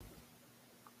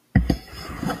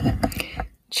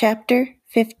Chapter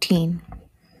 15.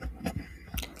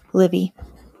 Livy.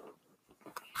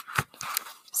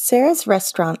 Sarah's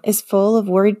restaurant is full of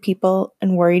worried people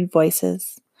and worried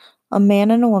voices. A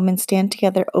man and a woman stand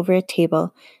together over a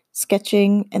table,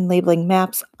 sketching and labeling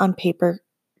maps on paper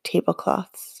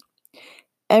tablecloths.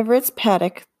 Everett's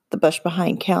paddock, the bush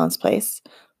behind Callan's place,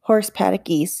 horse paddock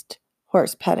east,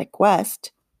 horse paddock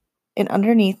west, and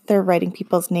underneath they're writing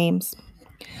people's names.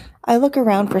 I look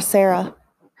around for Sarah,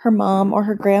 her mom, or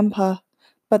her grandpa,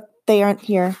 but they aren't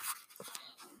here.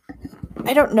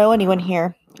 I don't know anyone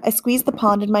here. I squeeze the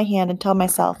pond in my hand and tell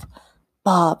myself,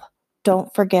 Bob,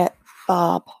 don't forget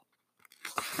Bob.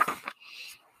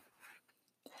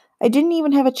 I didn't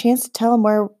even have a chance to tell him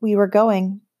where we were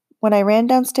going. When I ran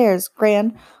downstairs,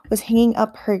 Gran was hanging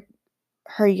up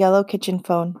her yellow kitchen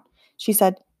phone. She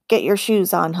said, "Get your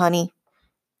shoes on, honey."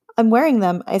 "I'm wearing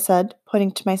them," I said,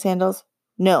 pointing to my sandals.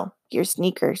 "No, your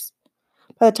sneakers."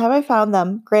 By the time I found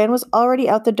them, Gran was already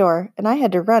out the door, and I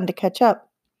had to run to catch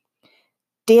up.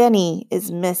 "Danny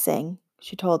is missing,"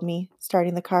 she told me,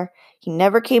 starting the car. "He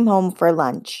never came home for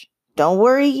lunch. Don't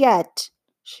worry yet."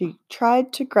 She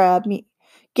tried to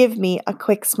give me a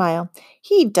quick smile.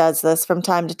 "He does this from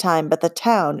time to time, but the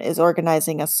town is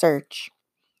organizing a search."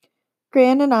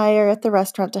 Gran and I are at the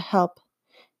restaurant to help.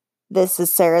 "This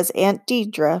is Sarah's Aunt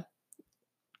Deidre,"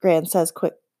 Gran says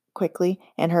quickly,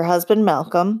 "and her husband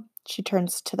Malcolm." She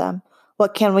turns to them.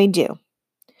 "What can we do?"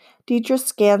 Deidre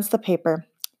scans the paper.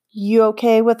 "You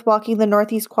okay with walking the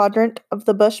northeast quadrant of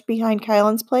the bush behind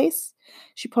Kylan's place?"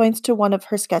 She points to one of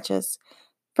her sketches.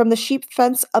 "From the sheep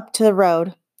fence up to the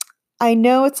road." "I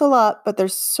know it's a lot, but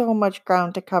there's so much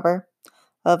ground to cover."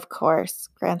 "Of course,"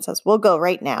 Gran says. "We'll go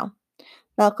right now."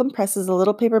 Malcolm presses a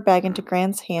little paper bag into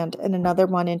Gran's hand and another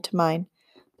one into mine.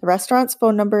 "The restaurant's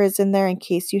phone number is in there in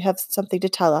case you have something to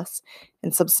tell us,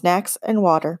 and some snacks and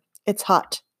water. It's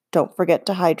hot. Don't forget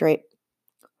to hydrate."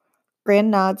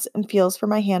 Gran nods and feels for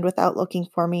my hand without looking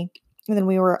for me, and then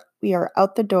we are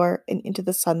out the door and into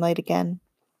the sunlight again.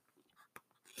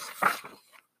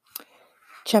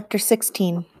 Chapter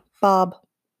 16. Bob.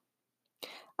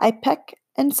 I peck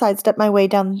and sidestep my way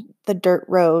down the dirt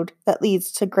road that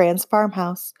leads to Gran's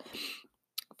farmhouse.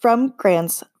 From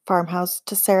Gran's farmhouse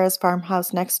to Sarah's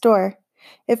farmhouse next door.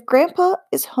 If Grandpa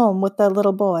is home with the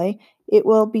little boy, it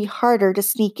will be harder to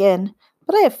sneak in,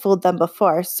 but I have fooled them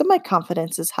before, so my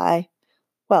confidence is high.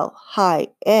 Well,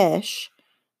 high-ish.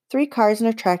 3 cars and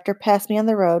a tractor pass me on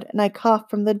the road, and I cough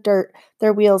from the dirt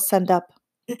their wheels send up.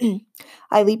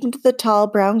 I leap into the tall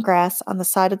brown grass on the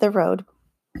side of the road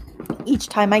each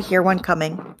time I hear one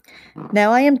coming.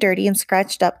 Now I am dirty and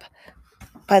scratched up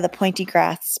by the pointy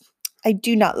grass. I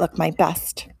do not look my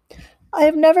best. I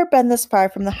have never been this far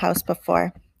from the house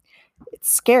before. It's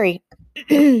scary,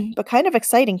 but kind of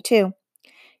exciting too.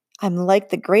 I'm like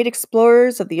the great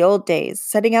explorers of the old days,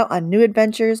 setting out on new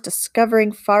adventures,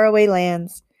 discovering faraway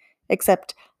lands.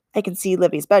 Except I can see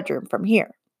Livy's bedroom from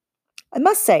here. I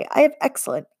must say, I have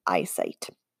excellent eyesight.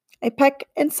 I peck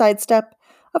and sidestep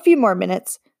a few more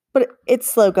minutes, but it's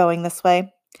slow going this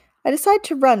way. I decide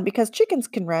to run because chickens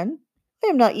can run. I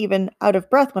am not even out of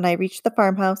breath when I reach the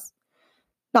farmhouse.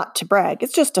 Not to brag,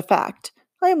 it's just a fact.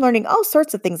 I am learning all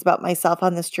sorts of things about myself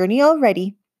on this journey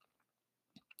already.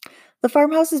 The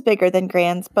farmhouse is bigger than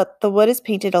Gran's, but the wood is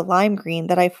painted a lime green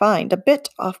that I find a bit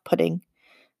off-putting.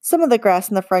 Some of the grass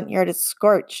in the front yard is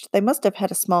scorched. They must have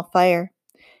had a small fire.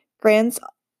 Gran's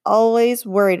always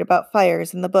worried about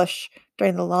fires in the bush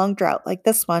during the long drought like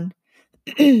this one.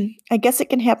 I guess it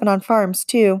can happen on farms,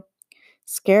 too.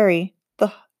 Scary.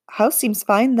 The house seems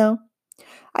fine, though.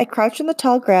 I crouch in the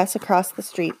tall grass across the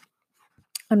street,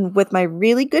 and with my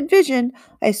really good vision,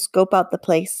 I scope out the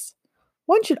place.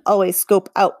 One should always scope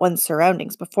out one's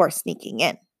surroundings before sneaking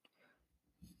in.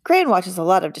 Gran watches a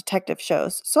lot of detective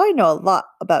shows, so I know a lot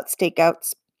about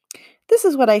stakeouts. This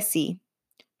is what I see.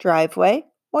 Driveway,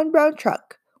 1 brown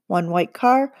truck, 1 white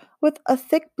car with a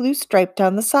thick blue stripe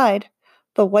down the side.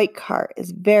 The white car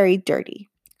is very dirty.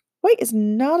 White is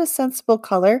not a sensible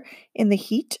color in the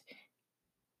heat,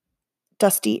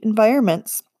 dusty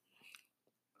environments.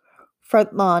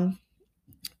 Front lawn.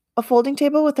 A folding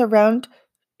table with a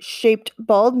round-shaped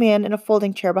bald man in a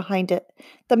folding chair behind it.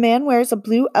 The man wears a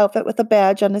blue outfit with a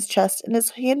badge on his chest and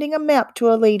is handing a map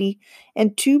to a lady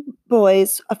and 2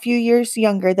 boys a few years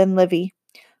younger than Livy,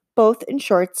 both in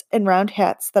shorts and round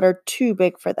hats that are too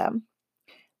big for them.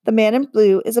 The man in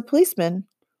blue is a policeman.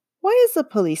 Why is the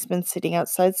policeman sitting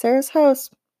outside Sarah's house?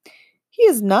 He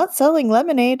is not selling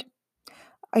lemonade.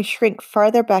 I shrink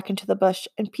farther back into the bush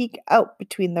and peek out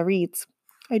between the reeds.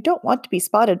 I don't want to be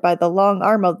spotted by the long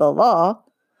arm of the law.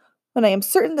 When I am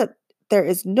certain that there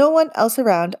is no one else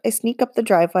around, I sneak up the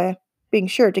driveway, being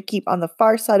sure to keep on the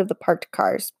far side of the parked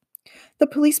cars. The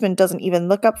policeman doesn't even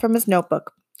look up from his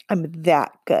notebook. I'm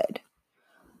that good.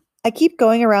 I keep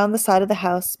going around the side of the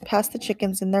house, past the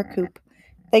chickens in their coop.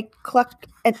 They cluck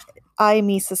and eye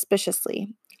me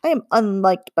suspiciously. I am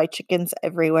unliked by chickens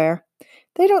everywhere.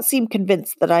 They don't seem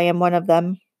convinced that I am one of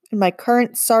them. In my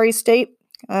current sorry state,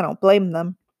 I don't blame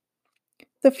them.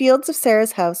 The fields of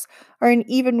Sarah's house are in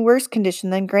even worse condition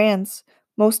than Gran's.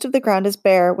 Most of the ground is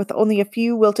bare, with only a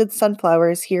few wilted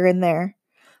sunflowers here and there.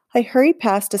 I hurry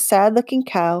past a sad-looking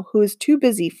cow who is too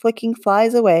busy flicking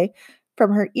flies away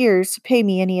from her ears to pay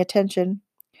me any attention.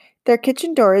 Their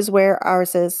kitchen door is where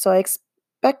ours is, so I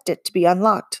expect it to be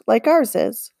unlocked, like ours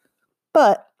is.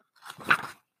 But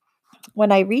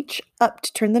when I reach up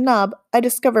to turn the knob, I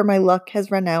discover my luck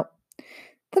has run out.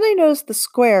 Then I notice the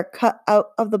square cut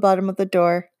out of the bottom of the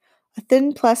door. A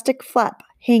thin plastic flap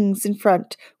hangs in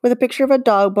front, with a picture of a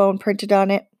dog bone printed on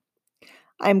it.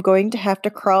 I'm going to have to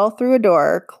crawl through a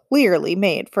door clearly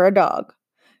made for a dog.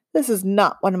 This is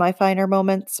not one of my finer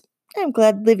moments. I'm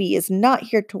glad Livy is not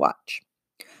here to watch.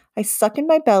 I suck in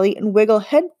my belly and wiggle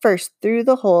head first through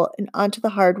the hole and onto the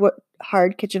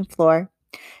hard kitchen floor.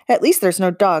 At least there's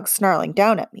no dog snarling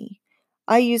down at me.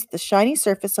 I use the shiny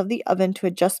surface of the oven to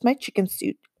adjust my chicken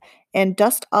suit and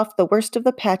dust off the worst of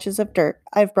the patches of dirt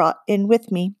I've brought in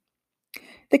with me.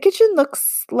 The kitchen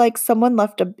looks like someone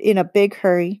left in a big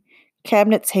hurry.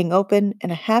 Cabinets hang open,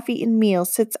 and a half-eaten meal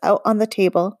sits out on the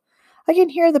table. I can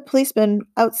hear the policeman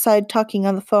outside talking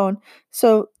on the phone,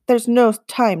 so there's no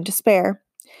time to spare.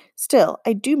 Still,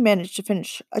 I do manage to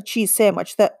finish a cheese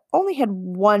sandwich that only had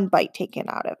one bite taken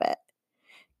out of it.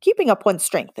 Keeping up one's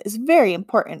strength is very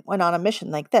important when on a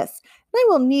mission like this, and I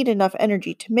will need enough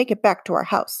energy to make it back to our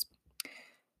house.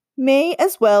 May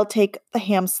as well take the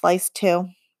ham slice, too.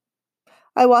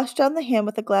 I washed down the ham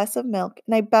with a glass of milk,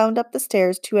 and I bound up the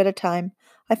stairs 2 at a time.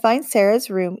 I find Sarah's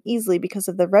room easily because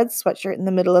of the red sweatshirt in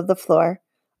the middle of the floor.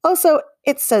 Also,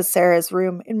 it says Sarah's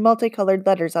room in multicolored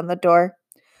letters on the door.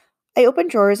 I open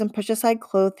drawers and push aside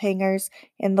clothes hangers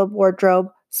and the wardrobe,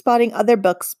 spotting other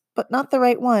books, but not the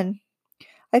right one.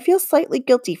 I feel slightly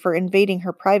guilty for invading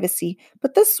her privacy,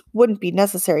 but this wouldn't be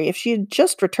necessary if she had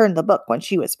just returned the book when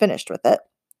she was finished with it.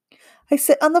 I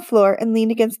sit on the floor and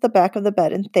lean against the back of the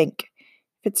bed and think.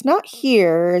 If it's not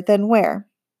here, then where?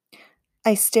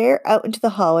 I stare out into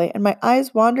the hallway and my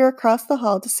eyes wander across the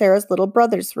hall to Sarah's little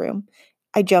brother's room.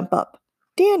 I jump up.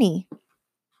 Danny!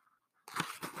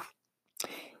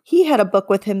 He had a book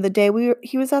with him the day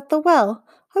he was at the well.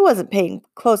 I wasn't paying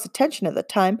close attention at the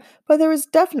time, but there was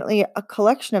definitely a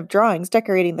collection of drawings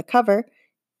decorating the cover,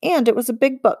 and it was a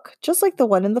big book, just like the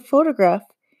one in the photograph.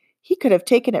 He could have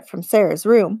taken it from Sarah's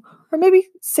room, or maybe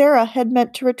Sarah had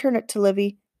meant to return it to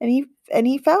Livy, and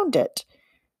he found it.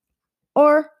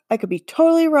 Or I could be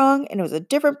totally wrong, and it was a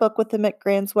different book with him at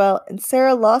Granswell, and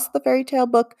Sarah lost the fairy tale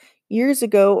book years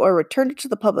ago or returned it to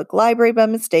the public library by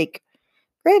mistake.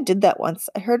 Gran did that once.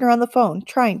 I heard her on the phone,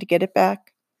 trying to get it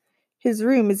back. His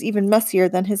room is even messier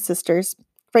than his sister's.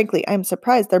 Frankly, I am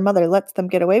surprised their mother lets them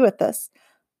get away with this.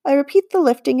 I repeat the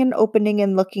lifting and opening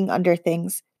and looking under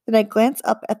things. Then I glance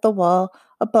up at the wall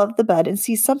above the bed and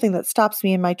see something that stops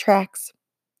me in my tracks.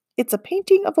 It's a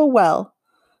painting of a well,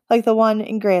 like the one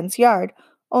in Gran's yard,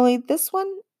 only this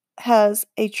one has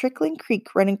a trickling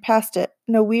creek running past it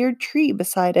and a weird tree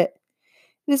beside it.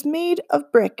 It is made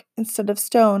of brick instead of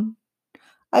stone.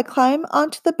 I climb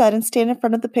onto the bed and stand in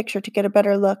front of the picture to get a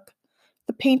better look.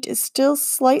 The paint is still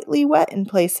slightly wet in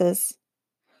places.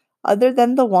 Other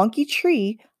than the wonky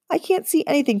tree, I can't see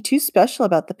anything too special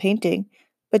about the painting,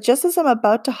 but just as I'm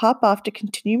about to hop off to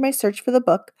continue my search for the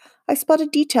book, I spot a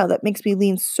detail that makes me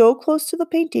lean so close to the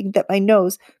painting that my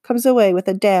nose comes away with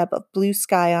a dab of blue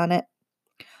sky on it.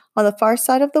 On the far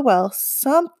side of the well,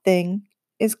 something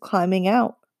is climbing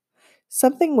out.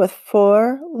 Something with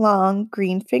 4 long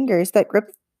green fingers that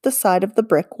grip the side of the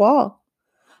brick wall.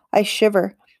 I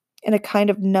shiver, and a kind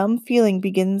of numb feeling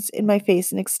begins in my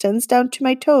face and extends down to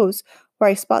my toes, where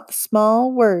I spot the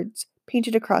small words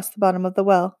painted across the bottom of the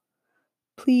well.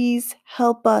 Please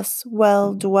help us,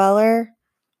 well dweller.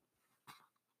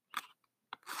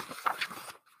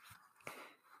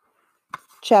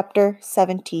 Chapter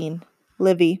 17.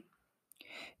 Livy.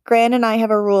 Gran and I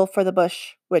have a rule for the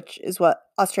bush, which is what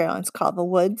Australians call the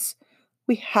woods.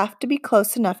 We have to be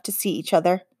close enough to see each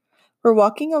other. We're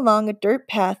walking along a dirt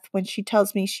path when she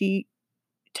tells me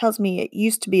it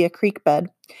used to be a creek bed.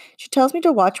 She tells me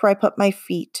to watch where I put my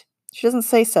feet. She doesn't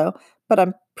say so, but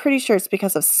I'm pretty sure it's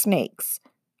because of snakes.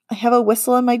 I have a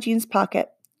whistle in my jeans pocket,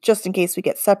 just in case we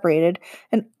get separated,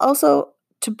 and also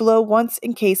to blow once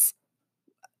in case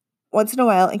once in a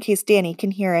while in case Danny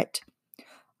can hear it.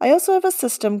 I also have a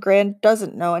system Gran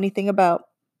doesn't know anything about.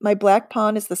 My black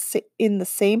pawn is in the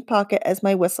same pocket as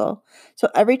my whistle, so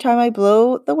every time I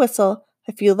blow the whistle,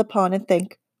 I feel the pawn and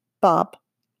think, Bob.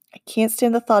 I can't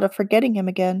stand the thought of forgetting him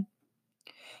again.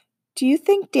 Do you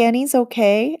think Danny's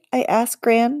okay? I ask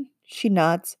Gran. She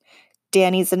nods.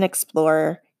 Danny's an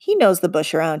explorer. He knows the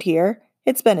bush around here.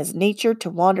 It's been his nature to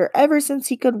wander ever since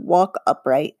he could walk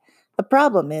upright. The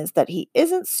problem is that he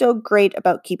isn't so great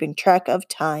about keeping track of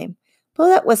time. Blow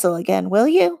that whistle again, will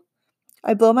you?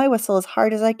 I blow my whistle as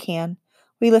hard as I can.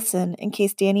 We listen in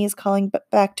case Danny is calling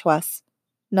back to us.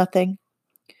 Nothing.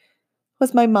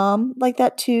 Was my mom like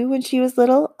that too when she was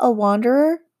little, a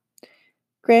wanderer?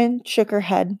 Gran shook her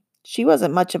head. She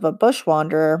wasn't much of a bush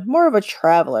wanderer, more of a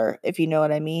traveler, if you know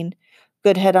what I mean.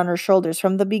 Good head on her shoulders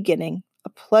from the beginning. A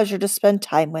pleasure to spend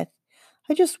time with.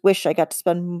 I just wish I got to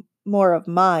spend more of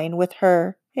mine with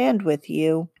her and with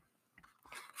you.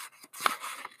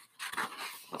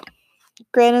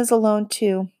 Gran is alone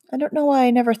too. I don't know why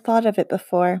I never thought of it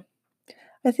before.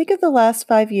 I think of the last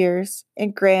 5 years,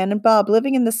 and Gran and Bob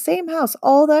living in the same house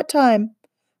all that time.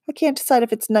 I can't decide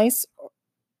if it's nice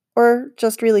or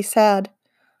just really sad.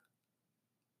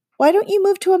 Why don't you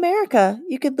move to America?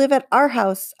 You could live at our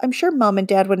house. I'm sure Mom and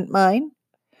Dad wouldn't mind.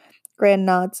 Gran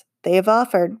nods. They have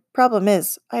offered. Problem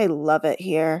is, I love it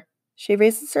here. She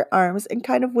raises her arms and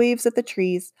kind of waves at the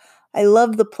trees. I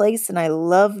love the place and I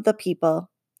love the people.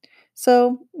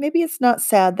 So maybe it's not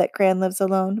sad that Gran lives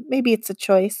alone. Maybe it's a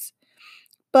choice.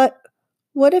 But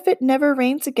what if it never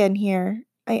rains again here?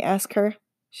 I ask her.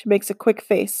 She makes a quick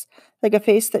face, like a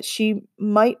face that she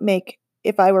might make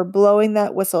if I were blowing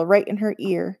that whistle right in her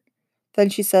ear. Then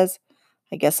she says,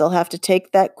 I guess I'll have to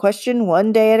take that question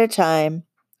one day at a time.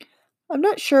 I'm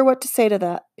not sure what to say to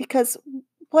that, because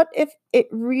what if it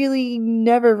really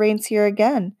never rains here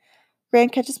again? Gran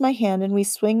catches my hand and we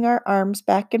swing our arms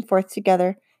back and forth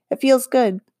together. It feels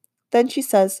good. Then she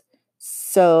says,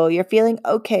 So you're feeling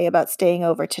okay about staying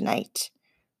over tonight?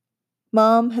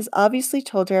 Mom has obviously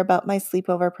told her about my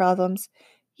sleepover problems.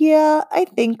 Yeah, I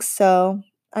think so.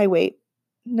 I wait.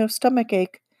 No stomach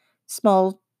ache.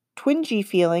 Small, twingy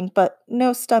feeling, but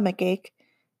no stomach ache.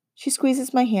 She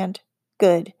squeezes my hand.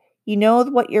 Good. You know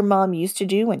what your mom used to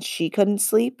do when she couldn't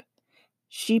sleep?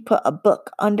 She put a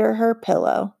book under her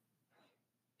pillow.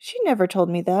 She never told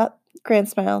me that. Gran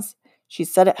smiles. She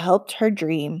said it helped her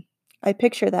dream. I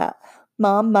picture that.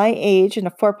 Mom, my age, in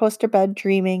a four-poster bed,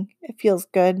 dreaming. It feels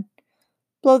good.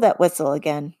 Blow that whistle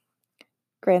again.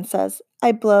 Gran says.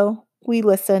 I blow. We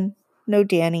listen. No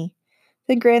Danny.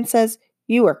 Then Gran says,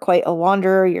 You were quite a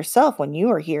wanderer yourself when you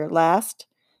were here last.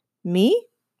 Me?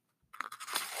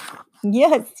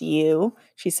 Yes, you,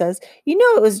 she says. You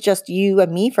know it was just you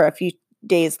and me for a few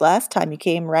days last time you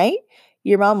came, right?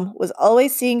 Your mom was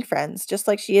always seeing friends, just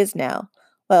like she is now.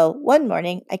 Well, one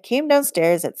morning I came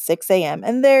downstairs at 6 a.m.,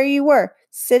 and there you were,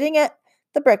 sitting at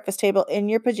the breakfast table in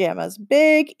your pajamas,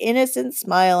 big, innocent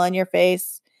smile on your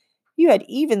face. You had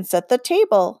even set the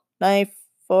table. Knife,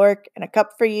 fork, and a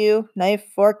cup for you, knife,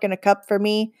 fork, and a cup for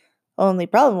me. Only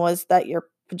problem was that your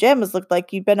pajamas looked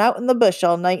like you'd been out in the bush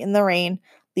all night in the rain.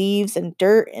 Leaves and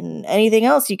dirt and anything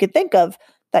else you could think of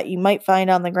that you might find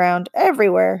on the ground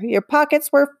everywhere. Your pockets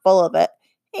were full of it.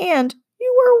 And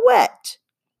you were wet.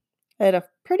 I had a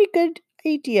pretty good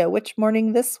idea which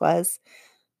morning this was.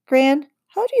 Gran,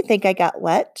 how do you think I got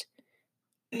wet?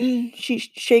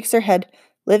 She shakes her head.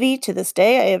 Livy, to this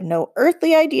day, I have no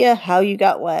earthly idea how you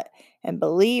got wet. And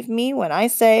believe me when I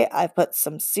say I've put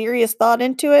some serious thought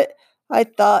into it. I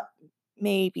thought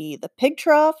maybe the pig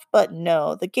trough, but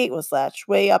no, the gate was latched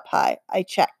way up high. I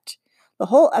checked. The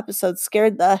whole episode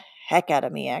scared the heck out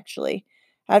of me, actually.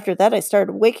 After that, I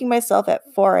started waking myself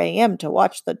at 4 a.m. to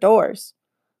watch the doors.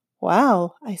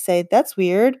 Wow, I say, that's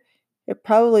weird. It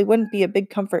probably wouldn't be a big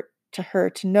comfort to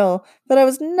her to know that I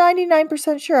was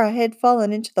 99% sure I had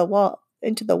fallen into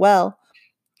the well.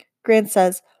 Gran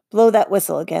says, Blow that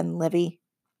whistle again, Livy.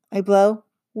 I blow.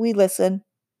 We listen.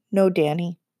 No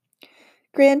Danny.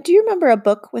 Gran, do you remember a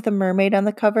book with a mermaid on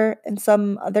the cover and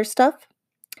some other stuff?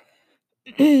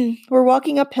 We're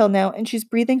walking uphill now, and she's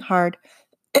breathing hard.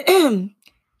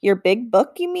 Your big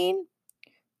book, you mean?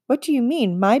 What do you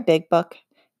mean, my big book?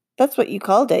 That's what you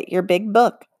called it, your big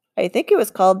book. I think it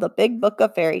was called The Big Book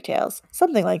of Fairy Tales,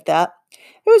 something like that.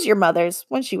 It was your mother's,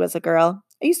 when she was a girl.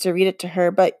 I used to read it to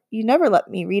her, but you never let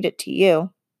me read it to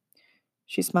you.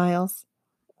 She smiles.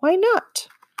 Why not?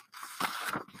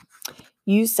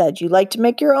 You said you liked to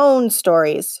make your own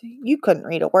stories. You couldn't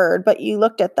read a word, but you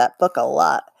looked at that book a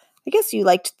lot. I guess you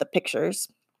liked the pictures.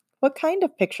 What kind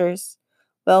of pictures?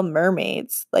 Well,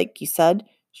 mermaids, like you said.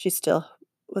 She still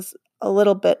was a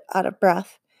little bit out of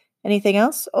breath. Anything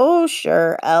else? Oh,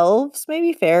 sure, elves,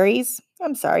 maybe fairies.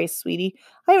 I'm sorry, sweetie.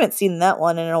 I haven't seen that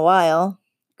one in a while.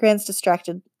 Gran's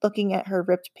distracted, looking at her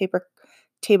ripped paper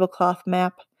tablecloth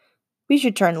map. We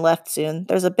should turn left soon.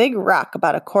 There's a big rock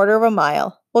about a quarter of a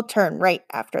mile. We'll turn right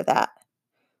after that.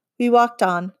 We walked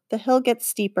on. The hill gets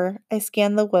steeper. I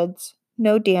scan the woods.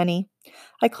 No Danny.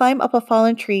 I climb up a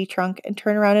fallen tree trunk and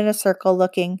turn around in a circle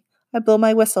looking. I blow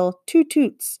my whistle. Toot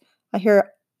toots. I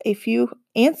hear a few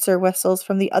answer whistles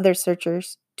from the other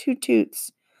searchers. Toot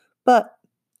toots. But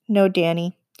no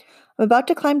Danny. I'm about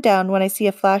to climb down when I see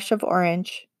a flash of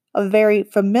orange. A very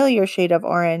familiar shade of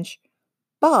orange.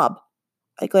 Bob.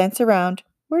 I glance around.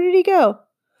 Where did he go?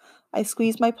 I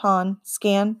squeeze my palm.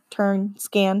 Scan, turn,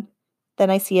 scan. Then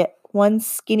I see it. One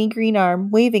skinny green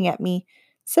arm waving at me,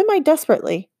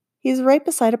 semi-desperately. He's right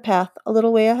beside a path, a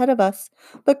little way ahead of us,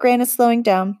 but Gran is slowing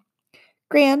down.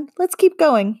 Gran, let's keep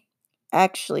going.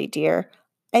 Actually, dear,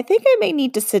 I think I may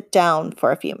need to sit down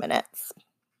for a few minutes.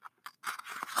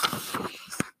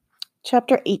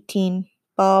 Chapter 18.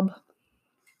 Bob.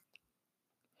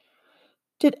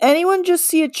 Did anyone just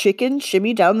see a chicken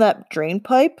shimmy down that drain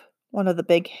pipe? One of the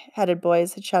big-headed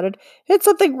boys had shouted. It's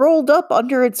something rolled up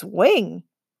under its wing.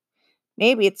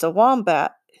 Maybe it's a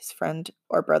wombat, his friend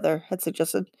or brother had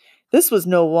suggested. This was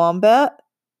no wombat.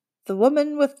 The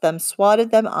woman with them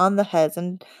swatted them on the heads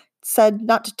and said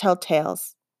not to tell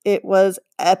tales. It was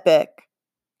epic.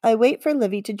 I wait for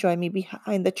Livy to join me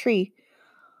behind the tree.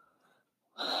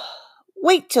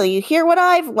 Wait till you hear what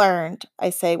I've learned, I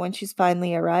say when she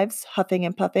finally arrives, huffing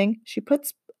and puffing. She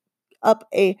puts up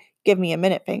a give me a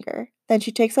minute finger. Then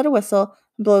she takes out a whistle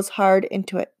and blows hard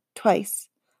into it twice.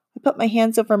 I put my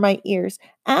hands over my ears.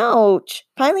 Ouch!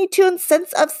 Finely tuned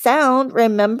sense of sound,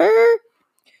 remember?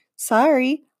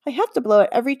 Sorry, I have to blow it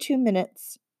every 2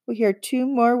 minutes. We hear 2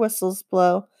 more whistles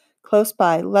blow. Close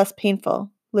by, less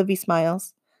painful. Livy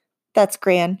smiles. That's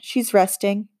Gran. She's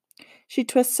resting. She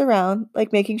twists around,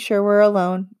 like making sure we're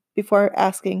alone, before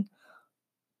asking,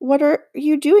 What are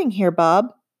you doing here,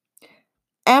 Bob?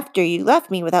 After you left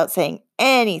me without saying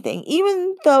anything,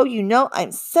 even though you know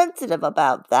I'm sensitive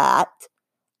about that.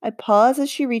 I pause as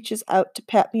she reaches out to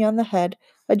pat me on the head,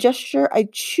 a gesture I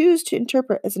choose to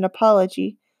interpret as an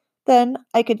apology. Then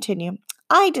I continue.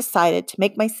 I decided to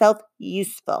make myself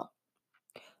useful.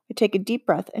 I take a deep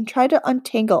breath and try to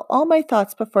untangle all my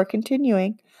thoughts before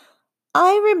continuing.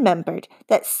 I remembered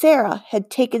that Sarah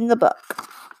had taken the book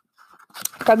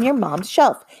from your mom's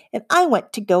shelf, and I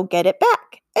went to go get it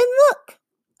back. And look!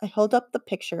 I hold up the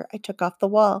picture I took off the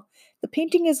wall. The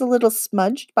painting is a little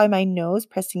smudged by my nose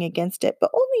pressing against it,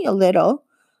 but only a little.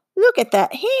 Look at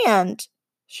that hand!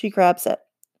 She grabs it.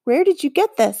 Where did you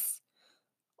get this?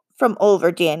 From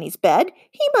over Danny's bed.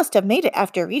 He must have made it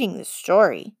after reading the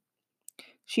story.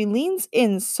 She leans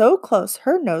in so close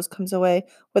her nose comes away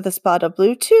with a spot of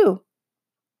blue too.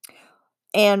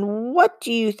 And what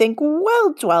do you think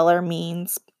well dweller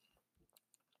means?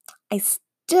 I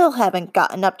still haven't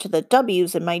gotten up to the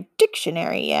W's in my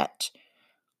dictionary yet.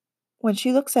 When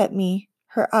she looks at me,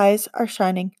 her eyes are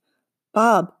shining.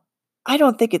 Bob, I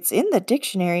don't think it's in the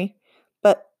dictionary,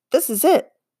 but this is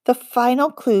it, the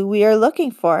final clue we are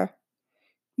looking for.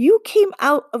 You came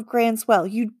out of Gran's well,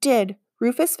 you did.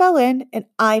 Rufus fell in and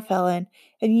I fell in,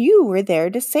 and you were there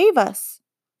to save us.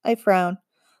 I frown,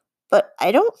 but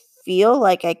I don't feel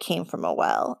like I came from a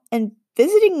well, and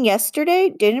visiting yesterday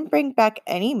didn't bring back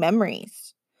any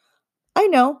memories. I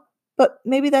know, but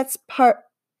maybe that's part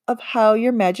of how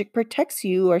your magic protects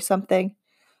you or something.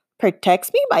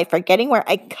 Protects me by forgetting where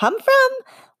I come from?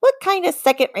 What kind of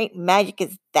second-rate magic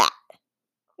is that?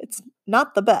 It's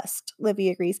not the best, Livy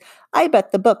agrees. I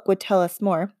bet the book would tell us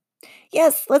more.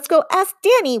 Yes, let's go ask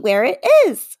Danny where it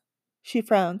is. She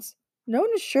frowns. No one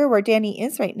is sure where Danny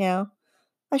is right now.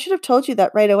 I should have told you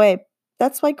that right away.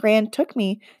 That's why Gran took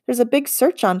me. There's a big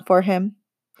search on for him.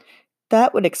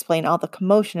 That would explain all the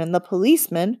commotion and the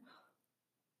policeman.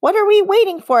 What are we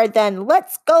waiting for then?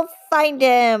 Let's go find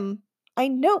him. I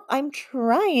know, I'm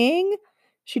trying.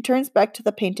 She turns back to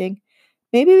the painting.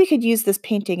 Maybe we could use this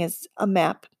painting as a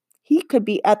map. He could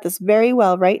be at this very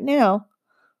well right now.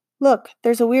 Look,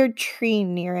 there's a weird tree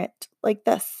near it, like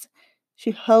this.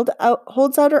 She holds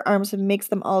out her arms and makes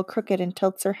them all crooked and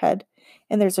tilts her head.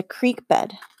 And there's a creek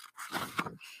bed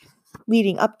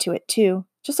leading up to it, too,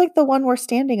 just like the one we're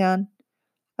standing on.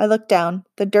 I look down.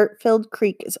 The dirt-filled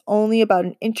creek is only about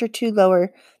an inch or 2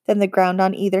 lower than the ground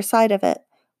on either side of it.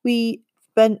 We'd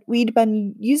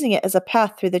been using it as a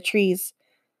path through the trees.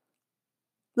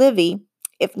 Livy,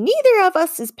 if neither of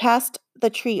us is past the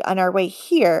tree on our way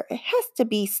here, it has to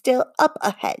be still up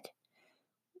ahead.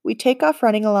 We take off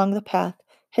running along the path.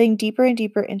 heading deeper and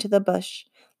deeper into the bush.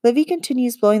 Livy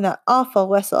continues blowing that awful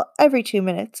whistle every 2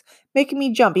 minutes, making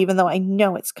me jump even though I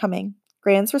know it's coming.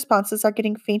 Gran's responses are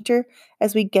getting fainter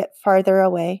as we get farther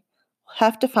away. We'll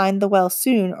have to find the well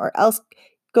soon, or else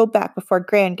go back before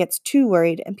Gran gets too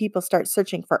worried and people start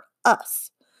searching for us.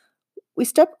 We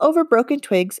step over broken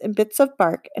twigs and bits of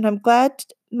bark, and I'm glad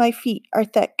my feet are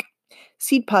thick.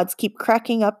 Seed pods keep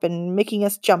cracking up and making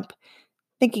us jump,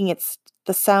 thinking it's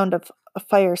the sound of a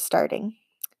fire starting.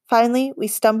 Finally, we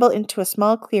stumble into a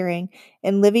small clearing,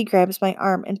 and Livy grabs my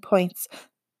arm and points.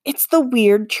 It's the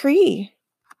weird tree.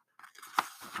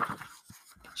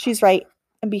 She's right,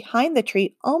 and behind the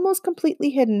tree, almost completely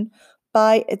hidden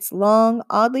by its long,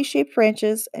 oddly shaped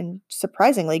branches and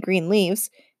surprisingly green leaves,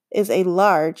 is a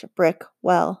large brick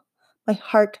well. My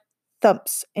heart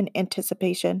thumps in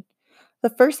anticipation. The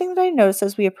first thing that I notice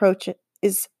as we approach it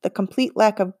is the complete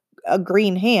lack of a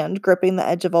green hand gripping the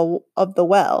edge of the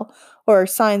well, or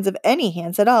signs of any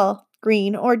hands at all,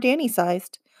 green or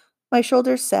Danny-sized. My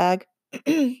shoulders sag.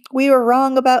 We were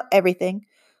wrong about everything.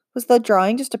 Was the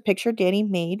drawing just a picture Danny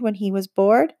made when he was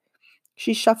bored?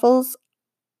 She shuffles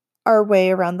our way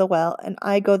around the well, and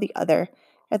I go the other.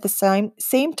 At the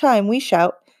same time, we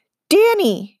shout,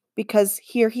 Danny! Because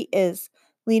here he is,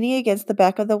 leaning against the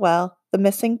back of the well, the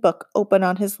missing book open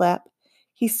on his lap.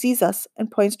 He sees us and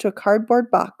points to a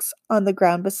cardboard box on the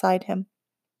ground beside him.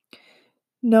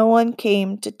 No one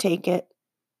came to take it,